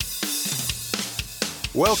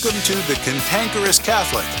Welcome to The Cantankerous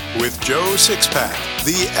Catholic with Joe Sixpack,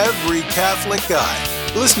 the every Catholic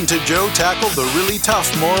guy. Listen to Joe tackle the really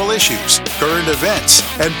tough moral issues, current events,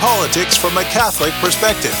 and politics from a Catholic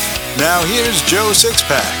perspective. Now here's Joe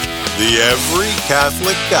Sixpack, the every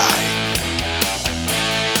Catholic guy.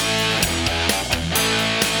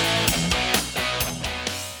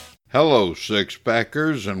 Hello,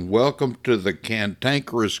 Six-Packers, and welcome to The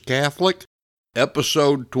Cantankerous Catholic,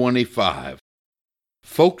 Episode 25.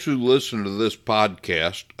 Folks who listen to this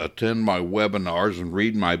podcast, attend my webinars, and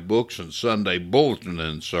read my books and Sunday bulletin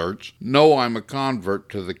inserts know I'm a convert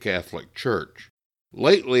to the Catholic Church.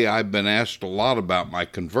 Lately, I've been asked a lot about my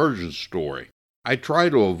conversion story. I try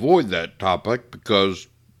to avoid that topic because,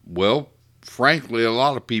 well, frankly, a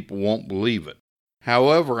lot of people won't believe it.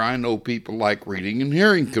 However, I know people like reading and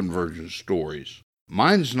hearing conversion stories.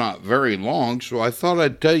 Mine's not very long, so I thought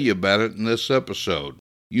I'd tell you about it in this episode.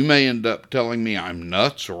 You may end up telling me I'm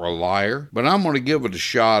nuts or a liar, but I'm going to give it a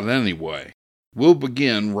shot anyway. We'll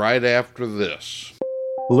begin right after this.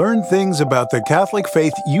 Learn things about the Catholic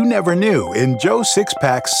faith you never knew in Joe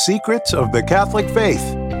Sixpack's Secrets of the Catholic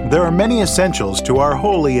Faith. There are many essentials to our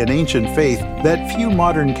holy and ancient faith that few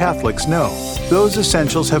modern Catholics know. Those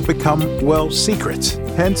essentials have become, well, secrets,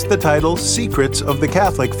 hence the title Secrets of the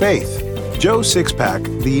Catholic Faith. Joe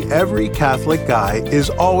Sixpack, the every Catholic guy, is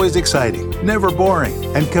always exciting, never boring,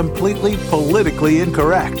 and completely politically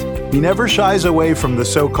incorrect. He never shies away from the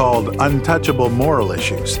so-called untouchable moral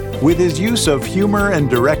issues. With his use of humor and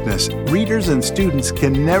directness, readers and students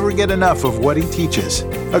can never get enough of what he teaches.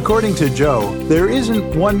 According to Joe, there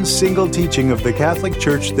isn't one single teaching of the Catholic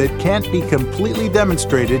Church that can't be completely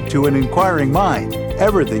demonstrated to an inquiring mind.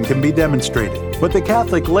 Everything can be demonstrated. But the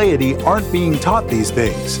Catholic laity aren't being taught these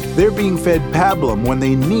things. They're being fed pablum when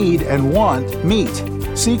they need and want meat.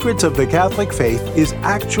 Secrets of the Catholic Faith is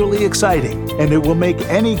actually exciting, and it will make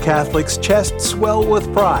any Catholic's chest swell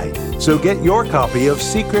with pride. So get your copy of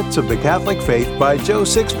Secrets of the Catholic Faith by Joe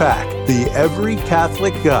Sixpack, the every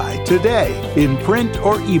Catholic guy, today in print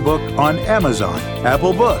or ebook on Amazon,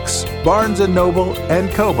 Apple Books, Barnes & Noble, and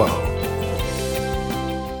Kobo.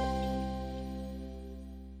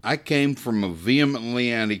 I came from a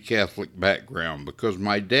vehemently anti-Catholic background because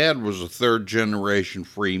my dad was a third-generation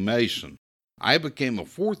Freemason. I became a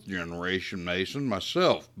fourth-generation Mason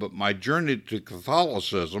myself, but my journey to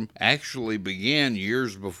Catholicism actually began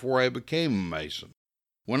years before I became a Mason.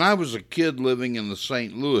 When I was a kid living in the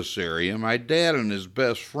St. Louis area, my dad and his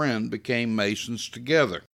best friend became Masons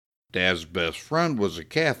together. Dad's best friend was a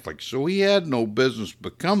Catholic, so he had no business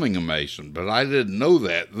becoming a Mason, but I didn't know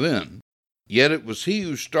that then. Yet it was he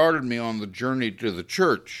who started me on the journey to the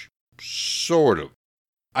church. Sort of.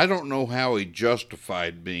 I don't know how he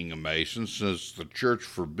justified being a Mason, since the church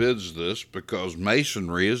forbids this because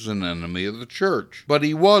Masonry is an enemy of the church, but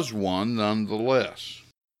he was one nonetheless.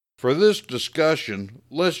 For this discussion,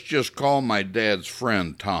 let's just call my dad's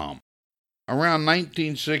friend Tom. Around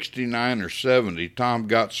 1969 or 70, Tom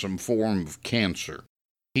got some form of cancer.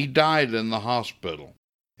 He died in the hospital.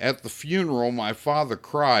 At the funeral, my father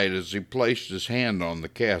cried as he placed his hand on the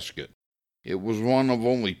casket. It was one of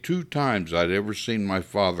only 2 times I'd ever seen my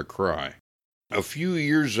father cry. A few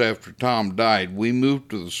years after Tom died, we moved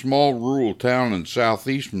to the small rural town in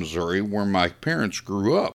southeast Missouri where my parents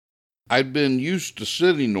grew up. I'd been used to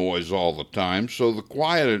city noise all the time, so the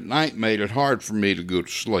quiet at night made it hard for me to go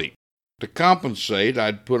to sleep. To compensate,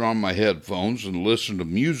 I'd put on my headphones and listen to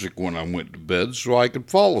music when I went to bed so I could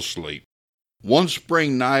fall asleep. One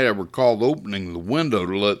spring night, I recalled opening the window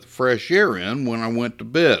to let the fresh air in when I went to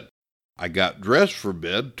bed. I got dressed for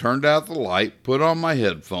bed, turned out the light, put on my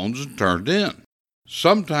headphones, and turned in.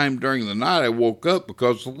 Sometime during the night, I woke up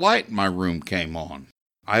because the light in my room came on.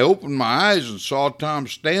 I opened my eyes and saw Tom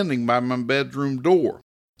standing by my bedroom door.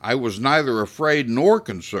 I was neither afraid nor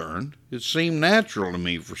concerned. It seemed natural to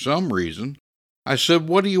me for some reason. I said,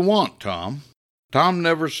 "What do you want, Tom?" Tom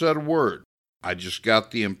never said a word. I just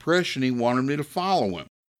got the impression he wanted me to follow him.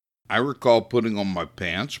 I recall putting on my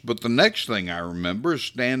pants, but the next thing I remember is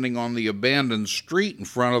standing on the abandoned street in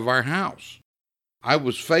front of our house. I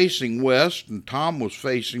was facing west, and Tom was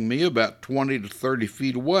facing me about 20 to 30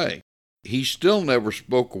 feet away. He still never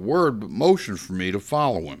spoke a word, but motioned for me to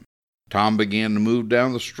follow him. Tom began to move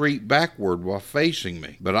down the street backward while facing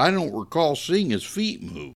me, but I don't recall seeing his feet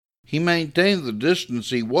move. He maintained the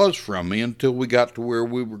distance he was from me until we got to where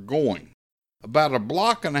we were going. About a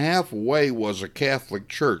block and a half away was a Catholic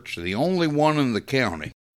church, the only one in the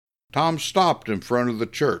county. Tom stopped in front of the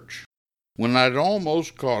church. When I'd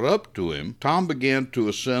almost caught up to him, Tom began to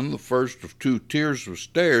ascend the first of 2 tiers of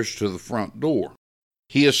stairs to the front door.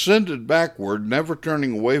 He ascended backward, never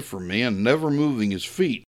turning away from me and never moving his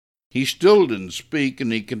feet. He still didn't speak,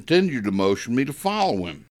 and he continued to motion me to follow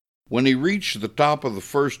him. When he reached the top of the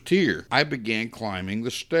first tier, I began climbing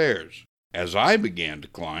the stairs. As I began to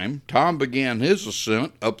climb, Tom began his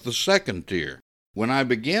ascent up the second tier. When I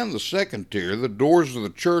began the second tier, the doors of the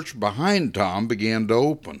church behind Tom began to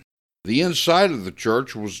open. The inside of the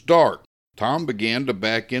church was dark. Tom began to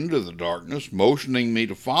back into the darkness, motioning me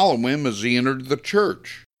to follow him as he entered the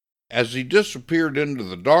church. As he disappeared into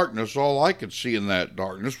the darkness, all I could see in that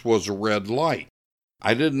darkness was a red light.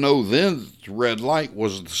 I didn't know then that the red light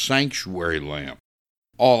was the sanctuary lamp.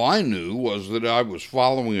 All I knew was that I was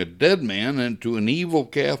following a dead man into an evil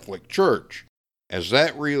Catholic church. As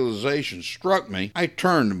that realization struck me, I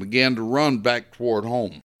turned and began to run back toward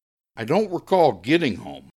home. I don't recall getting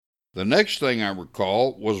home. The next thing I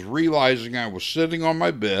recall was realizing I was sitting on my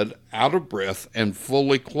bed, out of breath, and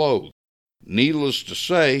fully clothed. Needless to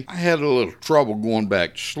say, I had a little trouble going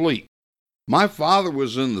back to sleep. My father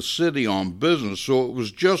was in the city on business, so it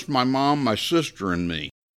was just my mom, my sister, and me.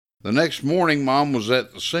 The next morning, Mom was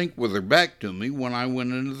at the sink with her back to me when I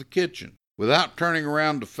went into the kitchen. Without turning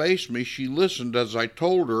around to face me, she listened as I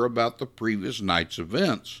told her about the previous night's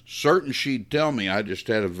events, certain she'd tell me I just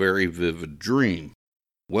had a very vivid dream.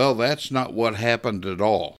 Well, that's not what happened at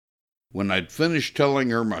all. When I'd finished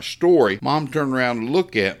telling her my story, Mom turned around to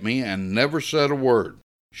look at me and never said a word.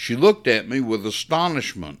 She looked at me with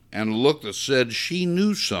astonishment and a look that said she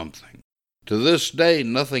knew something. To this day,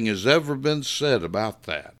 nothing has ever been said about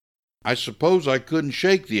that. I suppose I couldn't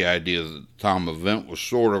shake the idea that the Tom event was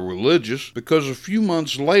sort of religious, because a few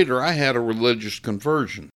months later I had a religious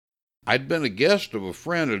conversion. I'd been a guest of a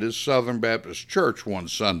friend at his Southern Baptist church one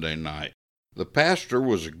Sunday night. The pastor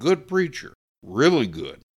was a good preacher, really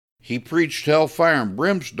good. He preached hellfire and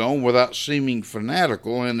brimstone without seeming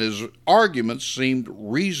fanatical, and his arguments seemed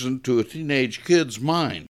reasoned to a teenage kid's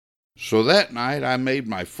mind. So that night I made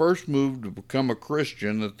my first move to become a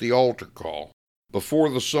Christian at the altar call. Before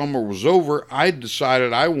the summer was over, I'd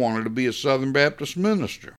decided I wanted to be a Southern Baptist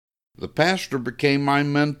minister. The pastor became my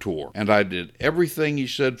mentor, and I did everything he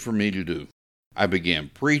said for me to do. I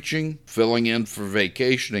began preaching, filling in for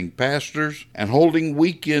vacationing pastors, and holding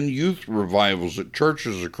weekend youth revivals at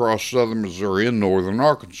churches across southern Missouri and northern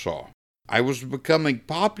Arkansas. I was becoming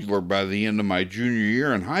popular by the end of my junior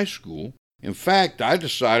year in high school. In fact, I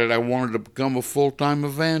decided I wanted to become a full-time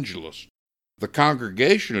evangelist. The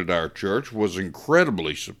congregation at our church was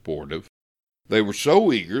incredibly supportive. They were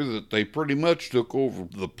so eager that they pretty much took over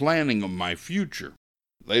the planning of my future.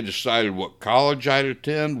 They decided what college I'd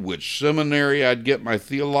attend, which seminary I'd get my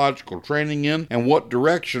theological training in, and what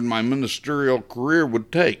direction my ministerial career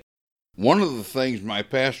would take. One of the things my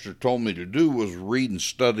pastor told me to do was read and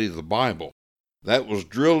study the Bible. That was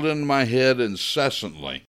drilled into my head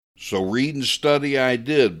incessantly. So read and study I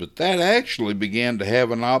did, but that actually began to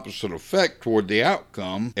have an opposite effect toward the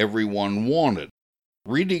outcome everyone wanted.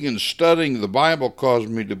 Reading and studying the Bible caused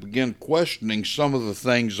me to begin questioning some of the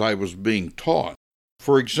things I was being taught.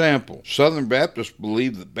 For example, Southern Baptists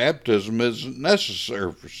believe that baptism isn't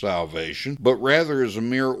necessary for salvation, but rather is a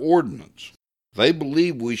mere ordinance. They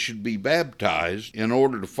believe we should be baptized in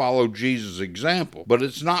order to follow Jesus' example, but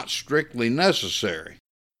it's not strictly necessary.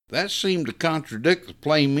 That seemed to contradict the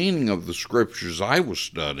plain meaning of the scriptures I was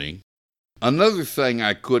studying. Another thing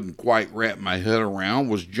I couldn't quite wrap my head around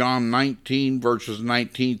was John 19, verses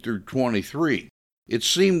 19 through 23. It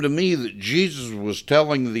seemed to me that Jesus was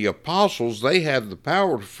telling the apostles they had the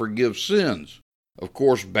power to forgive sins. Of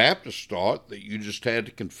course, Baptists thought that you just had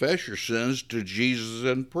to confess your sins to Jesus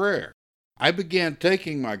in prayer. I began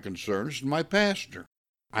taking my concerns to my pastor.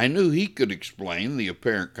 I knew he could explain the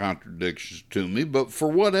apparent contradictions to me, but for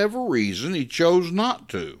whatever reason, he chose not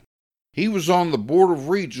to. He was on the Board of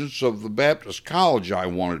Regents of the Baptist college I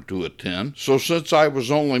wanted to attend, so since I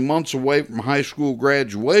was only months away from high school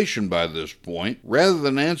graduation by this point, rather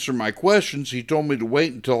than answer my questions, he told me to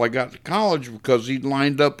wait until I got to college because he'd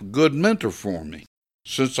lined up a good mentor for me.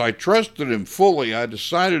 Since I trusted him fully, I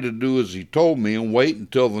decided to do as he told me and wait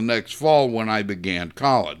until the next fall when I began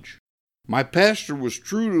college. My pastor was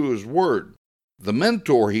true to his word. The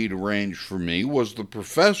mentor he'd arranged for me was the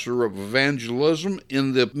professor of evangelism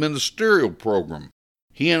in the ministerial program.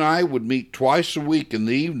 He and I would meet twice a week in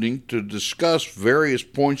the evening to discuss various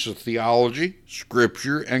points of theology,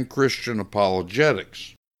 scripture, and Christian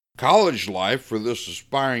apologetics. College life for this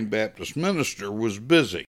aspiring Baptist minister was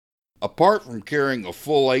busy. Apart from carrying a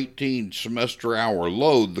full 18-semester-hour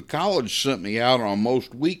load, the college sent me out on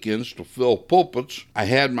most weekends to fill pulpits. I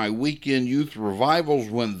had my weekend youth revivals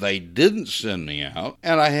when they didn't send me out,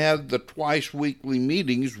 and I had the twice-weekly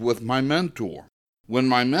meetings with my mentor. When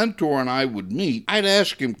my mentor and I would meet, I'd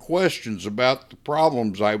ask him questions about the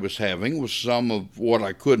problems I was having with some of what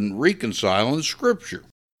I couldn't reconcile in Scripture.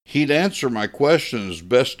 He'd answer my question as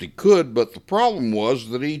best he could, but the problem was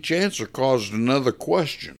that each answer caused another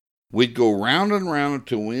question. We'd go round and round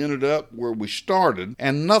until we ended up where we started,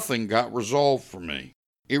 and nothing got resolved for me.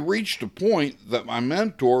 It reached a point that my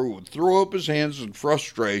mentor would throw up his hands in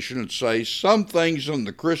frustration and say, "Some things in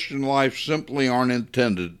the Christian life simply aren't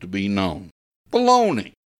intended to be known."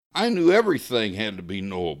 Baloney! I knew everything had to be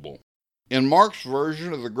knowable. In Mark's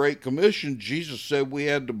version of the Great Commission, Jesus said we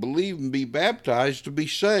had to believe and be baptized to be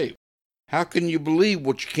saved. How can you believe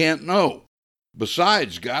what you can't know?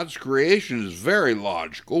 Besides, God's creation is very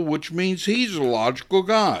logical, which means He's a logical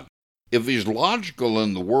God. If He's logical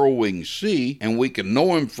in the world we can see, and we can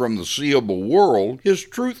know Him from the seeable world, His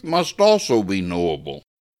truth must also be knowable.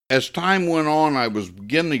 As time went on, I was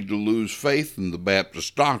beginning to lose faith in the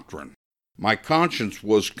Baptist doctrine. My conscience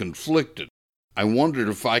was conflicted. I wondered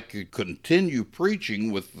if I could continue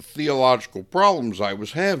preaching with the theological problems I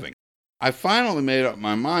was having. I finally made up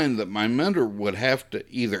my mind that my mentor would have to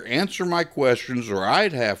either answer my questions or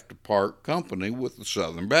I'd have to part company with the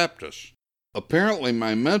Southern Baptists. Apparently,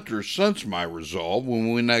 my mentor sensed my resolve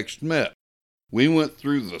when we next met. We went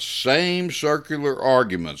through the same circular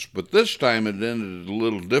arguments, but this time it ended a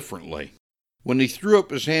little differently. When he threw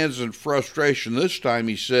up his hands in frustration this time,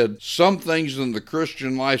 he said, "Some things in the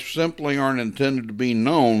Christian life simply aren't intended to be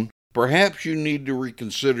known. Perhaps you need to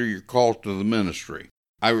reconsider your call to the ministry."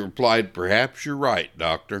 I replied, "Perhaps you're right,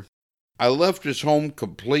 Doctor." I left his home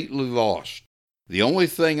completely lost. The only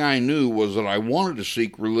thing I knew was that I wanted to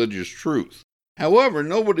seek religious truth. However,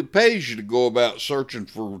 nobody pays you to go about searching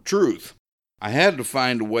for truth. I had to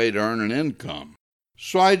find a way to earn an income.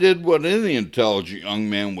 So I did what any intelligent young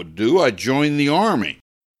man would do. I joined the Army.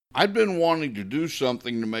 I'd been wanting to do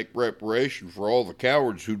something to make reparation for all the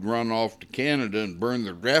cowards who'd run off to Canada and burn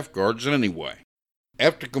their draft cards anyway.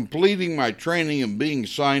 After completing my training and being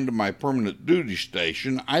assigned to my permanent duty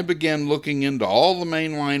station, I began looking into all the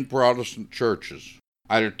mainline Protestant churches.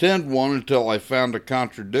 I'd attend one until I found a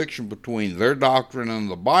contradiction between their doctrine and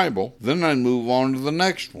the Bible, then I'd move on to the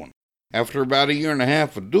next one. After about a year and a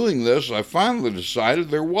half of doing this, I finally decided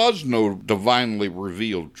there was no divinely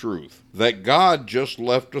revealed truth, that God just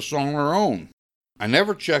left us on our own. I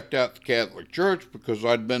never checked out the Catholic Church because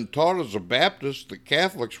I'd been taught as a Baptist that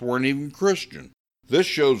Catholics weren't even Christian. This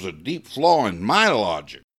shows a deep flaw in my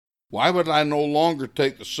logic. Why would I no longer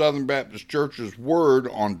take the Southern Baptist Church's word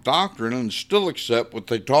on doctrine and still accept what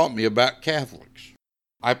they taught me about Catholics?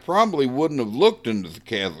 I probably wouldn't have looked into the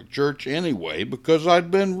Catholic Church anyway because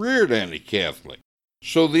I'd been reared anti-Catholic.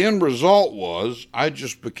 So the end result was I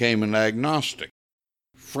just became an agnostic.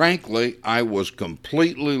 Frankly, I was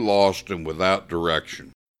completely lost and without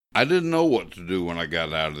direction. I didn't know what to do when I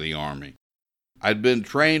got out of the Army. I'd been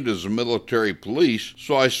trained as a military police,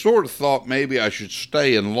 so I sort of thought maybe I should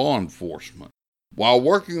stay in law enforcement. While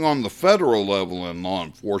working on the federal level in law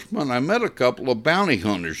enforcement, I met a couple of bounty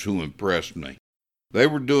hunters who impressed me. They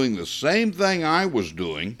were doing the same thing I was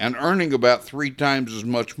doing and earning about 3 times as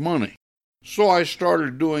much money. So I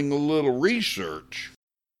started doing a little research.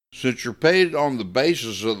 Since you're paid on the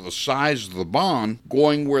basis of the size of the bond,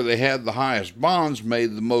 going where they had the highest bonds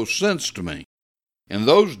made the most sense to me. In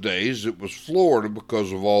those days, it was Florida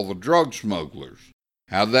because of all the drug smugglers.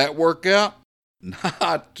 How'd that work out?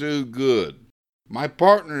 Not too good. My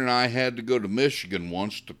partner and I had to go to Michigan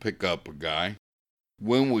once to pick up a guy.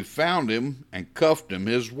 When we found him and cuffed him,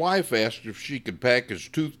 his wife asked if she could pack his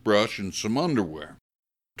toothbrush and some underwear.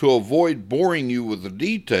 To avoid boring you with the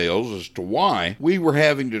details as to why, we were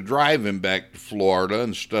having to drive him back to Florida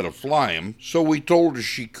instead of fly him, so we told her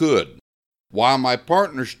she could. While my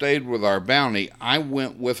partner stayed with our bounty, I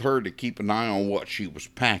went with her to keep an eye on what she was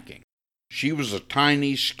packing. She was a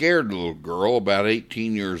tiny, scared little girl, about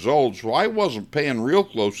 18 years old, so I wasn't paying real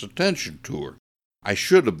close attention to her. I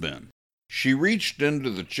should have been. She reached into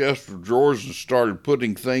the chest of drawers and started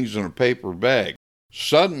putting things in a paper bag.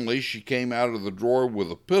 Suddenly, she came out of the drawer with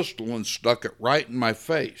a pistol and stuck it right in my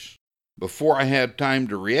face. Before I had time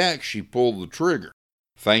to react, she pulled the trigger.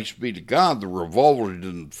 Thanks be to God, the revolver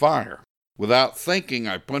didn't fire. Without thinking,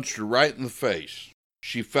 I punched her right in the face.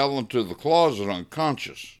 She fell into the closet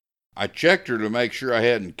unconscious. I checked her to make sure I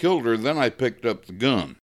hadn't killed her, then I picked up the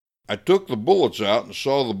gun. I took the bullets out and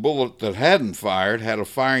saw the bullet that hadn't fired had a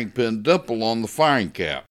firing pin dimple on the firing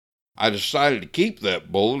cap. I decided to keep that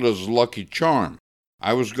bullet as a lucky charm.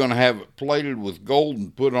 I was going to have it plated with gold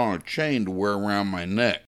and put on a chain to wear around my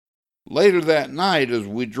neck. Later that night, as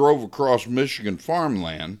we drove across Michigan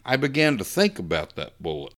farmland, I began to think about that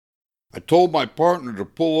bullet. I told my partner to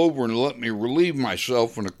pull over and let me relieve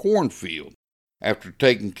myself in a cornfield. After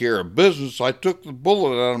taking care of business, I took the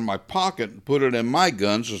bullet out of my pocket and put it in my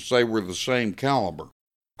gun since they were the same caliber.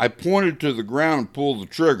 I pointed to the ground and pulled the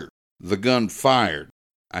trigger. The gun fired.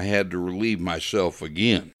 I had to relieve myself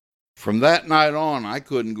again. From that night on, I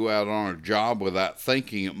couldn't go out on a job without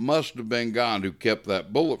thinking it must have been God who kept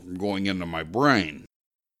that bullet from going into my brain.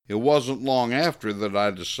 It wasn't long after that I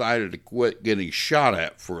decided to quit getting shot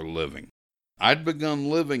at for a living. I'd begun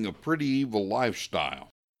living a pretty evil lifestyle.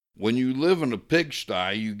 When you live in a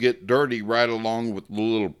pigsty, you get dirty right along with the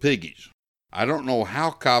little piggies. I don't know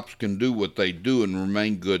how cops can do what they do and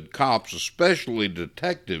remain good cops, especially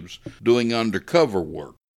detectives doing undercover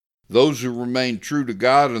work. Those who remain true to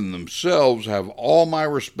God and themselves have all my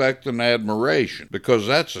respect and admiration, because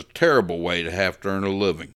that's a terrible way to have to earn a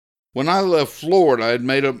living. When I left Florida, I had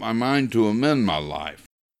made up my mind to amend my life.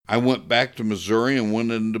 I went back to Missouri and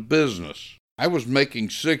went into business. I was making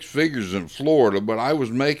 6 figures in Florida, but I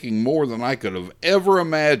was making more than I could have ever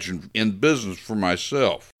imagined in business for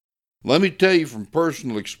myself. Let me tell you from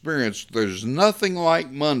personal experience, there's nothing like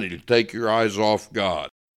money to take your eyes off God.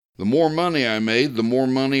 The more money I made, the more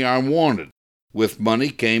money I wanted. With money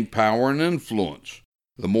came power and influence.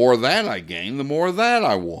 The more of that I gained, the more of that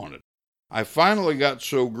I wanted. I finally got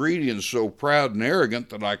so greedy and so proud and arrogant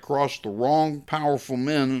that I crossed the wrong powerful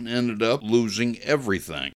men and ended up losing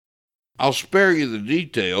everything. I'll spare you the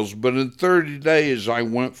details, but in 30 days I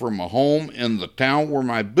went from a home in the town where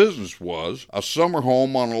my business was, a summer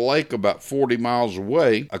home on a lake about 40 miles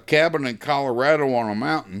away, a cabin in Colorado on a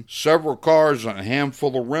mountain, several cars and a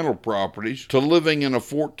handful of rental properties, to living in a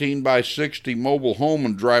 14 by 60 mobile home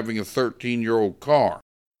and driving a 13-year-old car.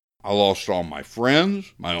 I lost all my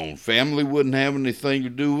friends. My own family wouldn't have anything to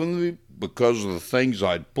do with me because of the things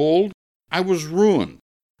I'd pulled. I was ruined.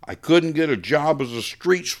 I couldn't get a job as a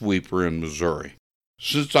street sweeper in Missouri.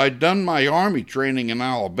 Since I'd done my Army training in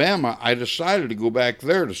Alabama, I decided to go back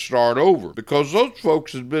there to start over because those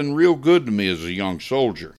folks had been real good to me as a young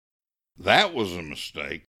soldier. That was a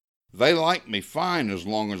mistake. They liked me fine as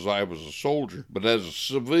long as I was a soldier, but as a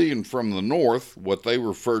civilian from the North, what they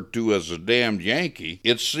referred to as a damned Yankee,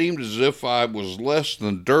 it seemed as if I was less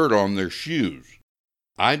than dirt on their shoes.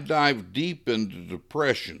 I'd dived deep into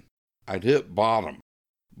depression. I'd hit bottom.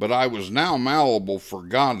 But I was now malleable for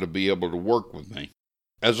God to be able to work with me.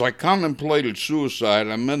 As I contemplated suicide,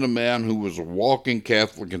 I met a man who was a walking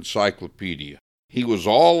Catholic encyclopedia. He was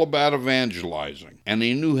all about evangelizing, and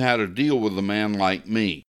he knew how to deal with a man like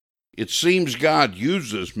me. It seems God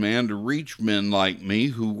used this man to reach men like me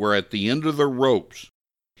who were at the end of their ropes.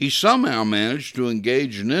 He somehow managed to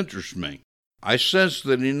engage and interest me. I sensed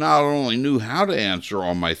that he not only knew how to answer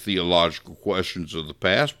all my theological questions of the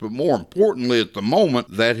past, but more importantly at the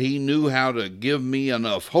moment, that he knew how to give me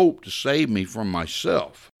enough hope to save me from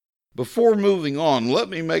myself. Before moving on, let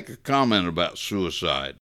me make a comment about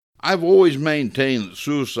suicide. I've always maintained that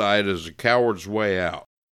suicide is a coward's way out.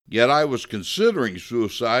 Yet I was considering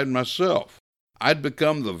suicide myself. I'd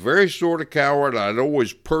become the very sort of coward I'd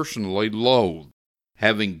always personally loathed.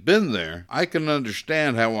 Having been there, I can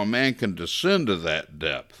understand how a man can descend to that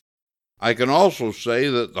depth. I can also say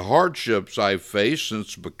that the hardships I've faced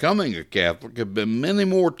since becoming a Catholic have been many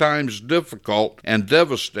more times difficult and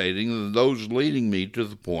devastating than those leading me to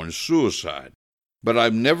the point of suicide. But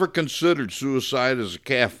I've never considered suicide as a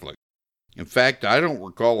Catholic. In fact, I don't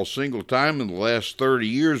recall a single time in the last 30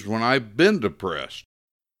 years when I've been depressed.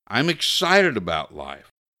 I'm excited about life.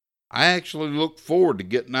 I actually look forward to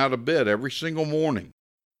getting out of bed every single morning.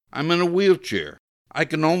 I'm in a wheelchair. I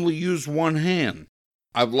can only use one hand.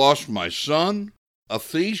 I've lost my son. A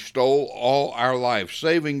thief stole all our life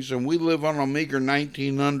savings, and we live on a meager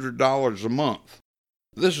 $1,900 a month.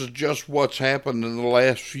 This is just what's happened in the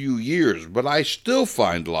last few years, but I still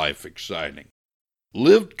find life exciting.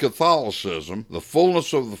 Lived Catholicism, the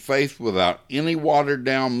fullness of the faith without any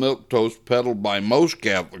watered-down milquetoast peddled by most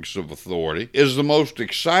Catholics of authority, is the most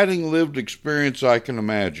exciting lived experience I can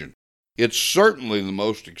imagine. It's certainly the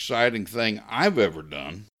most exciting thing I've ever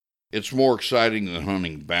done. It's more exciting than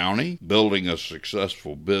hunting bounty, building a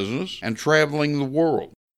successful business, and traveling the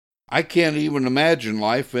world. I can't even imagine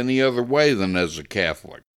life any other way than as a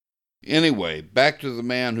Catholic. Anyway, back to the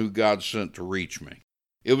man who God sent to reach me.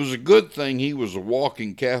 It was a good thing he was a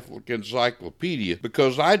walking Catholic encyclopedia,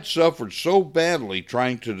 because I'd suffered so badly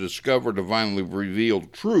trying to discover divinely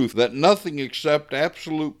revealed truth that nothing except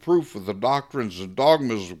absolute proof of the doctrines and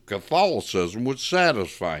dogmas of Catholicism would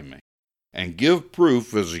satisfy me. And give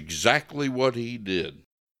proof is exactly what he did.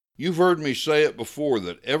 You've heard me say it before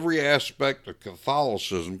that every aspect of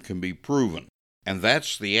Catholicism can be proven, and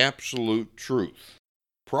that's the absolute truth.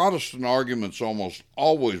 Protestant arguments almost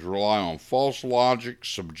always rely on false logic,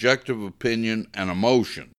 subjective opinion, and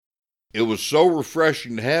emotion. It was so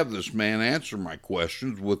refreshing to have this man answer my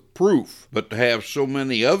questions with proof, but to have so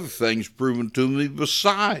many other things proven to me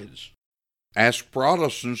besides. Ask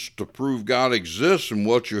Protestants to prove God exists, and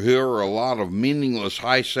what you hear are a lot of meaningless,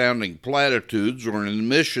 high-sounding platitudes or an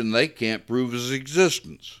admission they can't prove his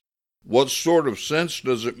existence. What sort of sense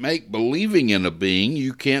does it make believing in a being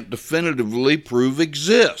you can't definitively prove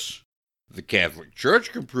exists? The Catholic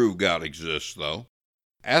Church can prove God exists, though.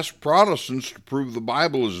 Ask Protestants to prove the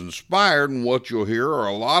Bible is inspired, and what you'll hear are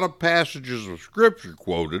a lot of passages of Scripture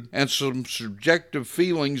quoted and some subjective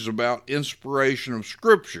feelings about inspiration of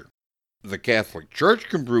Scripture. The Catholic Church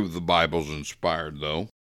can prove the Bible's inspired, though.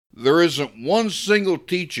 There isn't one single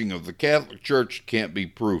teaching of the Catholic Church that can't be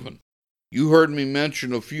proven. You heard me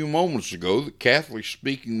mention a few moments ago that Catholics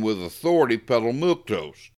speaking with authority peddle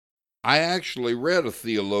milquetoast. I actually read a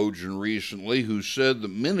theologian recently who said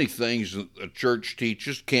that many things that the Church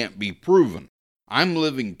teaches can't be proven. I'm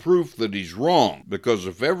living proof that he's wrong, because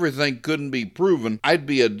if everything couldn't be proven, I'd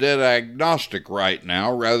be a dead agnostic right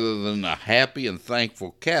now rather than a happy and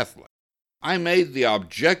thankful Catholic. I made the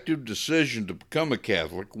objective decision to become a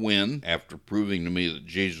Catholic when, after proving to me that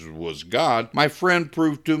Jesus was God, my friend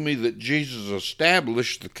proved to me that Jesus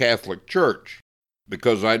established the Catholic Church.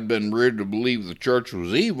 Because I'd been reared to believe the Church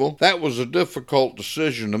was evil, that was a difficult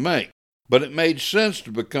decision to make. But it made sense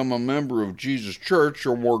to become a member of Jesus' Church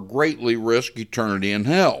or more greatly risk eternity in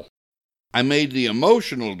hell. I made the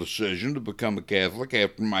emotional decision to become a Catholic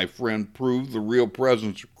after my friend proved the real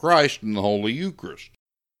presence of Christ in the Holy Eucharist.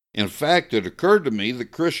 In fact, it occurred to me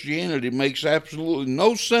that Christianity makes absolutely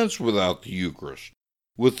no sense without the Eucharist.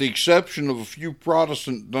 With the exception of a few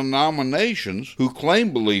Protestant denominations who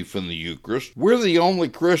claim belief in the Eucharist, we're the only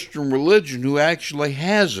Christian religion who actually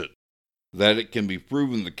has it. That it can be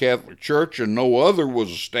proven the Catholic Church and no other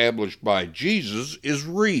was established by Jesus is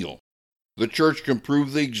real. The Church can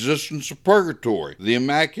prove the existence of purgatory, the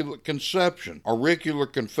Immaculate Conception, auricular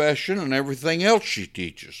confession, and everything else she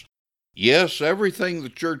teaches. Yes, everything the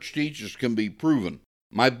Church teaches can be proven.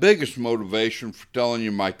 My biggest motivation for telling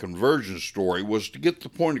you my conversion story was to get the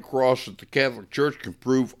point across that the Catholic Church can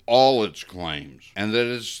prove all its claims, and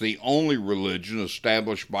that it's the only religion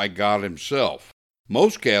established by God Himself.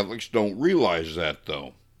 Most Catholics don't realize that,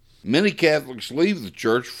 though. Many Catholics leave the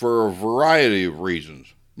Church for a variety of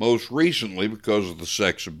reasons, most recently because of the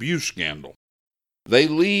sex abuse scandal. They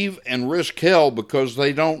leave and risk hell because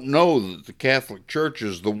they don't know that the Catholic Church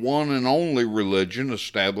is the one and only religion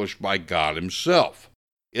established by God Himself.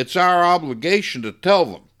 It's our obligation to tell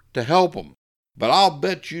them, to help them, but I'll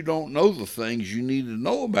bet you don't know the things you need to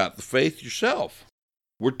know about the faith yourself.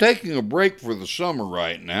 We're taking a break for the summer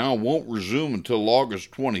right now, won't resume until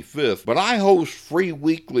August 25th, but I host free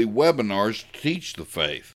weekly webinars to teach the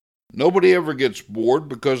faith. Nobody ever gets bored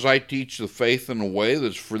because I teach the faith in a way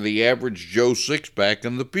that's for the average Joe Sixpack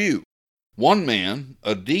in the pew. One man,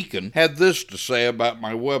 a deacon, had this to say about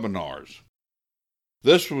my webinars.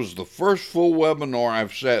 This was the first full webinar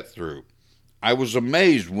I've sat through. I was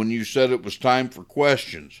amazed when you said it was time for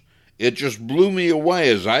questions. It just blew me away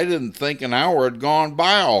as I didn't think an hour had gone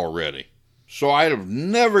by already. So I'd have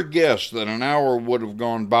never guessed that an hour would have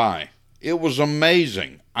gone by. It was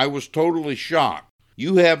amazing. I was totally shocked.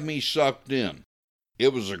 You have me sucked in.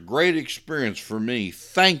 It was a great experience for me.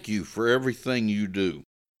 Thank you for everything you do.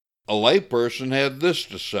 A layperson had this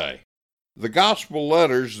to say. The gospel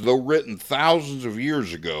letters, though written thousands of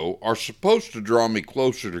years ago, are supposed to draw me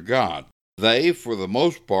closer to God. They, for the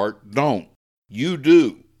most part, don't. You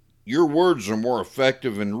do. Your words are more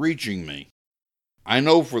effective in reaching me. I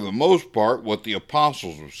know for the most part what the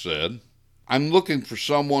apostles have said. I'm looking for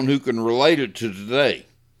someone who can relate it to today.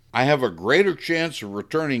 I have a greater chance of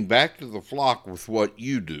returning back to the flock with what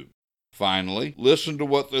you do. Finally, listen to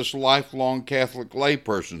what this lifelong Catholic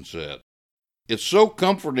layperson said. It's so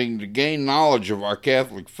comforting to gain knowledge of our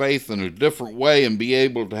Catholic faith in a different way and be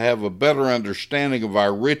able to have a better understanding of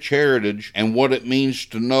our rich heritage and what it means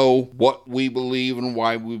to know what we believe and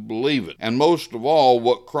why we believe it. And most of all,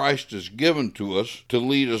 what Christ has given to us to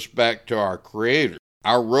lead us back to our Creator.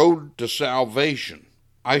 Our road to salvation.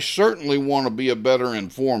 I certainly want to be a better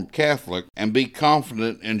informed Catholic and be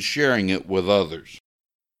confident in sharing it with others.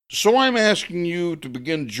 So I'm asking you to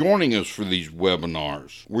begin joining us for these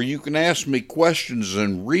webinars, where you can ask me questions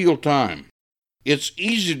in real time. It's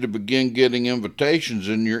easy to begin getting invitations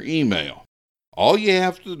in your email. All you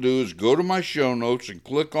have to do is go to my show notes and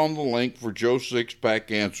click on the link for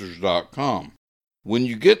joesixpackanswers.com. When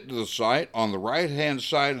you get to the site, on the right-hand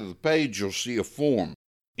side of the page, you'll see a form.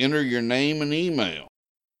 Enter your name and email.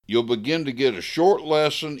 You'll begin to get a short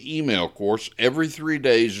lesson email course every 3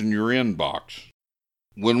 days in your inbox.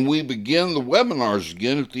 When we begin the webinars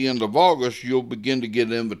again at the end of August, you'll begin to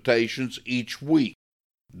get invitations each week.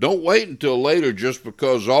 Don't wait until later just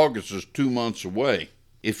because August is 2 months away.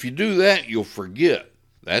 If you do that, you'll forget.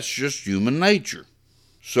 That's just human nature.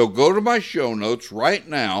 So go to my show notes right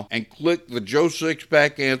now and click the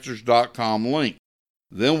joesixpackanswers.com link.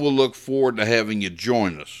 Then we'll look forward to having you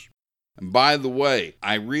join us. And by the way,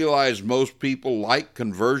 I realize most people like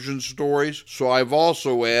conversion stories, so I've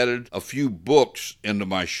also added a few books into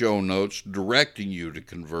my show notes directing you to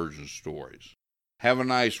conversion stories. Have a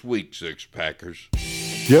nice week, Six-Packers.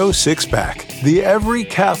 Joe Sixpack, the Every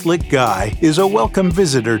Catholic Guy, is a welcome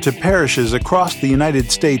visitor to parishes across the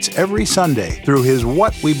United States every Sunday through his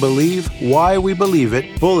What We Believe, Why We Believe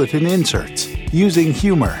It bulletin inserts. Using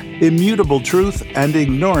humor, immutable truth, and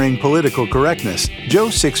ignoring political correctness, Joe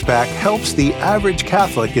Sixpack helps the average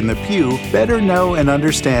Catholic in the pew better know and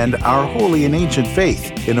understand our holy and ancient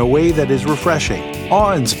faith in a way that is refreshing,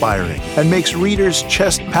 awe-inspiring, and makes readers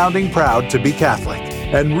chest-pounding proud to be Catholic.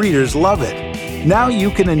 And readers love it. Now you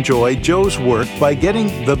can enjoy Joe's work by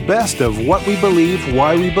getting the best of What We Believe,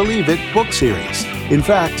 Why We Believe It book series. In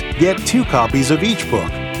fact, get 2 copies of each book,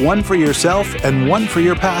 one for yourself and one for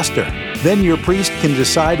your pastor. Then your priest can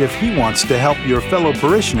decide if he wants to help your fellow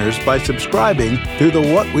parishioners by subscribing to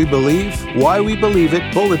the What We Believe, Why We Believe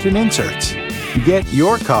It bulletin inserts. Get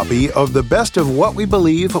your copy of The Best of What We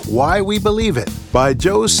Believe, Why We Believe It by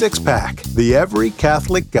Joe Sixpack, the Every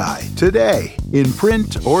Catholic Guy, today in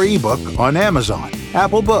print or ebook on Amazon,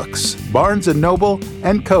 Apple Books, Barnes & Noble,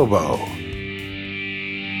 and Kobo.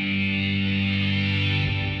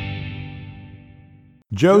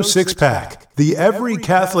 Joe Sixpack, the Every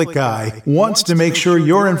Catholic Guy, wants to make sure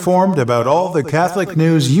you're informed about all the Catholic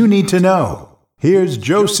news you need to know. Here's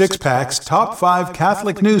Joe Sixpack's top 5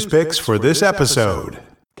 Catholic news picks for this episode.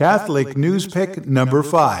 Catholic news pick number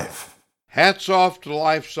 5. Hats off to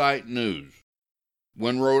LifeSite News.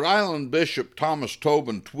 When Rhode Island Bishop Thomas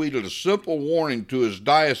Tobin tweeted a simple warning to his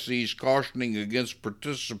diocese cautioning against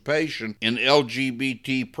participation in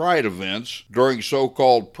LGBT pride events during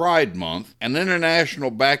so-called Pride Month, an international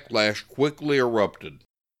backlash quickly erupted.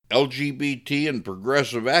 LGBT and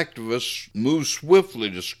progressive activists moved swiftly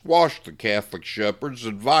to squash the Catholic shepherd's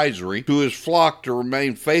advisory to his flock to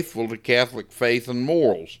remain faithful to Catholic faith and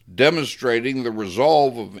morals, demonstrating the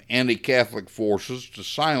resolve of anti-Catholic forces to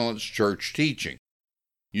silence church teaching.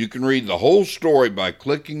 You can read the whole story by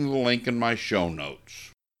clicking the link in my show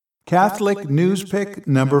notes. Catholic news pick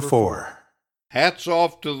number 4. Hats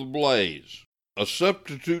off to the Blaze. A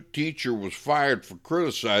substitute teacher was fired for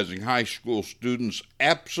criticizing high school students'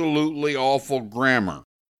 absolutely awful grammar.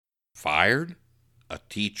 Fired? A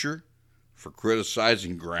teacher? For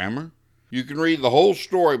criticizing grammar? You can read the whole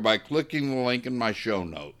story by clicking the link in my show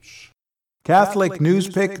notes. Catholic news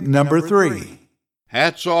pick number 3.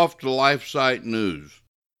 Hats off to LifeSite News.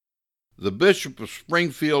 The Bishop of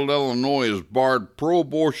Springfield, Illinois, has barred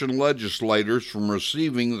pro-abortion legislators from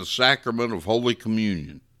receiving the sacrament of Holy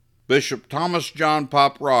Communion. Bishop Thomas John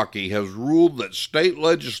Poprocki has ruled that state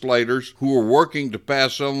legislators who are working to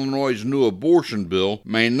pass Illinois' new abortion bill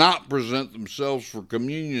may not present themselves for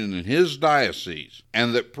communion in his diocese,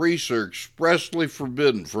 and that priests are expressly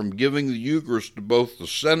forbidden from giving the Eucharist to both the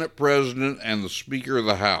Senate President and the Speaker of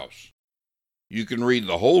the House. You can read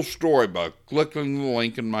the whole story by clicking the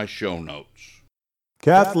link in my show notes.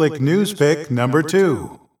 Catholic news pick number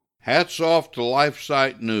 2. Hats off to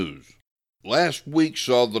LifeSite News. Last week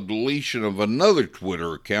saw the deletion of another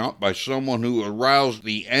Twitter account by someone who aroused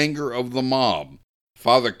the anger of the mob.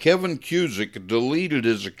 Father Kevin Cusick deleted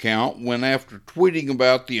his account when, after tweeting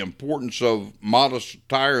about the importance of modest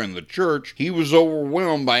attire in the church, he was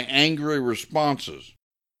overwhelmed by angry responses.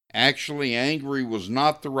 Actually, angry was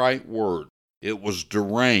not the right word. It was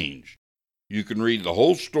deranged. You can read the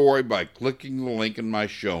whole story by clicking the link in my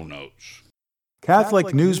show notes.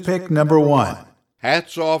 Catholic news pick number 1.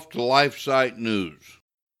 Hats off to LifeSite News.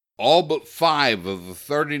 All but 5 of the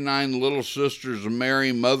 39 Little Sisters of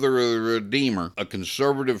Mary, Mother of the Redeemer, a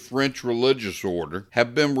conservative French religious order,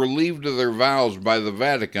 have been relieved of their vows by the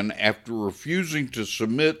Vatican after refusing to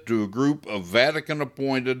submit to a group of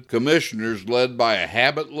Vatican-appointed commissioners led by a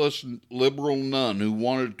habitless liberal nun who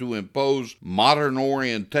wanted to impose modern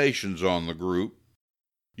orientations on the group.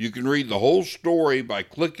 You can read the whole story by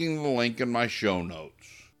clicking the link in my show notes.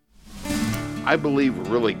 I believe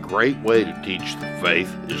a really great way to teach the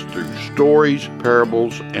faith is through stories,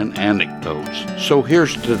 parables, and anecdotes. So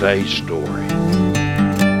here's today's story.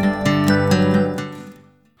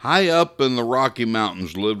 High up in the Rocky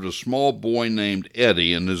Mountains lived a small boy named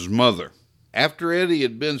Eddie and his mother. After Eddie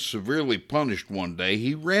had been severely punished one day,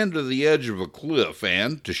 he ran to the edge of a cliff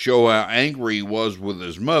and, to show how angry he was with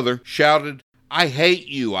his mother, shouted, "I hate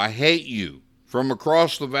you, I hate you." From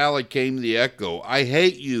across the valley came the echo, "I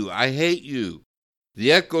hate you, I hate you."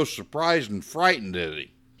 The echo surprised and frightened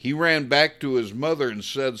Eddie. He ran back to his mother and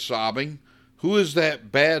said, sobbing, "Who is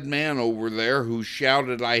that bad man over there who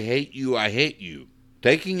shouted, 'I hate you, I hate you'?"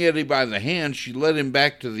 Taking Eddie by the hand, she led him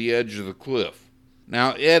back to the edge of the cliff.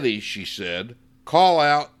 "Now, Eddie," she said, "call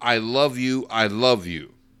out, 'I love you, I love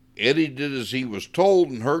you.'" Eddie did as he was told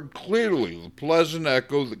and heard clearly the pleasant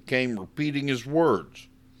echo that came repeating his words.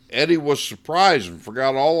 Eddie was surprised and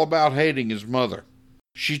forgot all about hating his mother.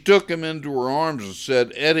 She took him into her arms and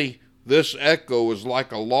said, "Eddie, this echo is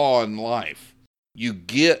like a law in life. You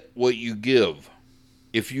get what you give.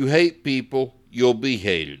 If you hate people, you'll be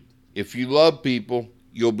hated. If you love people,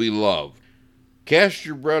 you'll be loved. Cast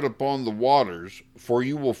your bread upon the waters, for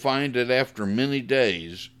you will find it after many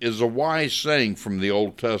days," is a wise saying from the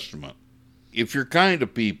Old Testament. If you're kind to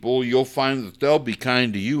people, you'll find that they'll be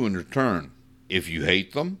kind to you in return. If you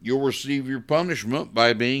hate them, you'll receive your punishment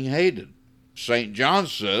by being hated. St. John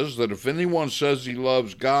says that if anyone says he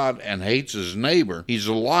loves God and hates his neighbor, he's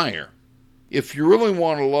a liar. If you really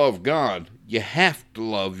want to love God, you have to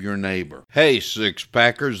love your neighbor. Hey,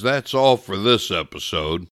 six-packers, that's all for this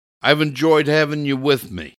episode. I've enjoyed having you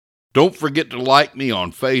with me. Don't forget to like me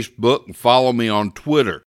on Facebook and follow me on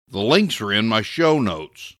Twitter. The links are in my show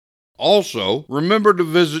notes. Also, remember to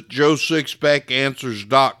visit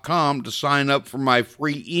joesixpackanswers.com to sign up for my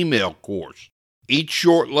free email course. Each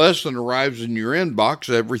short lesson arrives in your inbox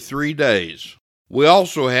every 3 days. We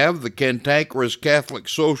also have the Cantankerous Catholic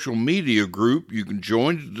social media group you can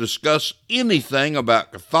join to discuss anything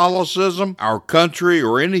about Catholicism, our country,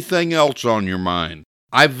 or anything else on your mind.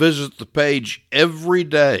 I visit the page every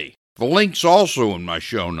day. The link's also in my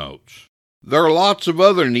show notes. There are lots of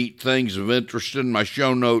other neat things of interest in my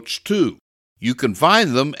show notes, too. You can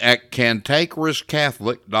find them at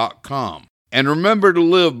cantankerouscatholic.com. And remember to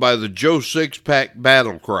live by the Joe Sixpack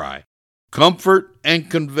battle cry. Comfort and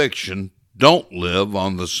conviction don't live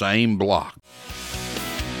on the same block.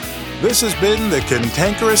 This has been The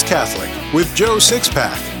Cantankerous Catholic with Joe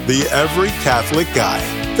Sixpack, the Every Catholic Guy.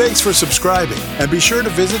 Thanks for subscribing, and be sure to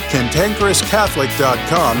visit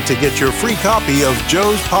cantankerouscatholic.com to get your free copy of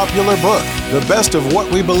Joe's popular book, The Best of What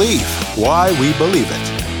We Believe, Why We Believe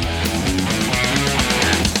It.